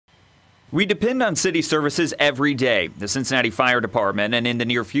We depend on city services every day. The Cincinnati Fire Department, and in the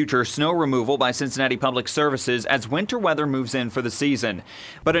near future, snow removal by Cincinnati Public Services as winter weather moves in for the season.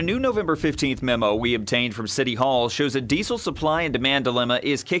 But a new November 15th memo we obtained from City Hall shows a diesel supply and demand dilemma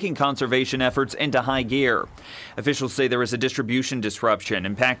is kicking conservation efforts into high gear. Officials say there is a distribution disruption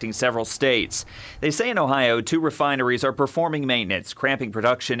impacting several states. They say in Ohio, 2 refineries are performing maintenance, cramping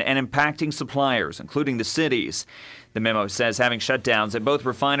production, and impacting suppliers, including the cities. The memo says having shutdowns at both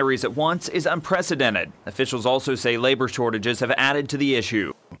refineries at once is unprecedented. Officials also say labor shortages have added to the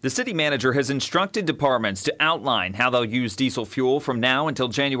issue. The city manager has instructed departments to outline how they'll use diesel fuel from now until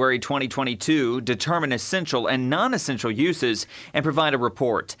January 2022, determine essential and non-essential uses, and provide a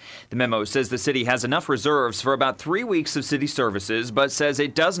report. The memo says the city has enough reserves for about 3 weeks of city services, but says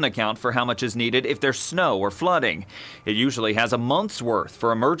it doesn't account for how much is needed if there's snow or flooding. It usually has a month's worth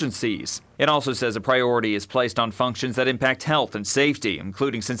for emergencies. It also says a priority is placed on functions that impact health and safety,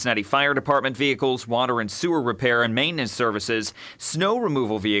 including Cincinnati Fire Department vehicles, water and sewer repair and maintenance services, snow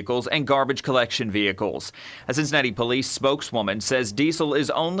removal vehicles, and garbage collection vehicles. A Cincinnati police spokeswoman says diesel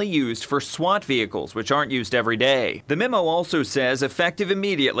is only used for SWAT vehicles, which aren't used every day. The memo also says, effective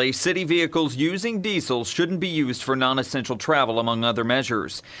immediately, city vehicles using diesel shouldn't be used for non-essential travel, among other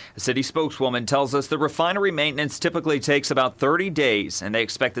measures. A city spokeswoman tells us the refinery maintenance typically takes about 30 days, and they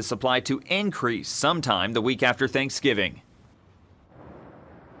expect the supply to increase sometime the week after Thanksgiving.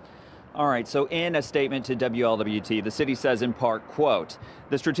 All right, so in a statement to WLWT, the city says in part, quote,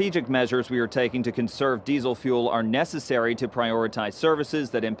 "The strategic measures we are taking to conserve diesel fuel are necessary to prioritize services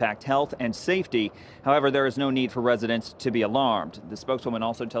that impact health and safety. However, there is no need for residents to be alarmed." The spokeswoman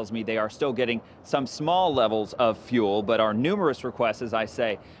also tells me they are still getting some small levels of fuel, but our numerous requests, as I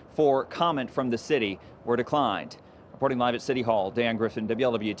say, for comment from the city were declined. Reporting live at City Hall, Dan Griffin,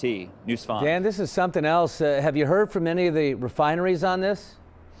 WLWT News 5. Dan, this is something else. Have you heard from any of the refineries on this?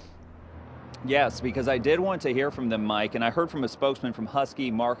 Yes, because I did want to hear from them, Mike, and I heard from a spokesman from Husky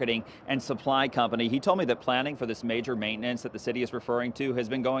Marketing and Supply Company. He told me that planning for this major maintenance that the city is referring to has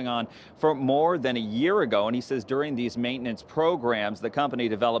been going on for more than a year ago, and he says during these maintenance programs, the company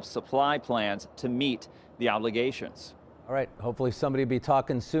develops supply plans to meet the obligations. All right, hopefully somebody will be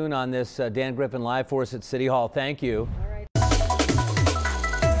talking soon on this. Dan Griffin live for us at City Hall. Thank you.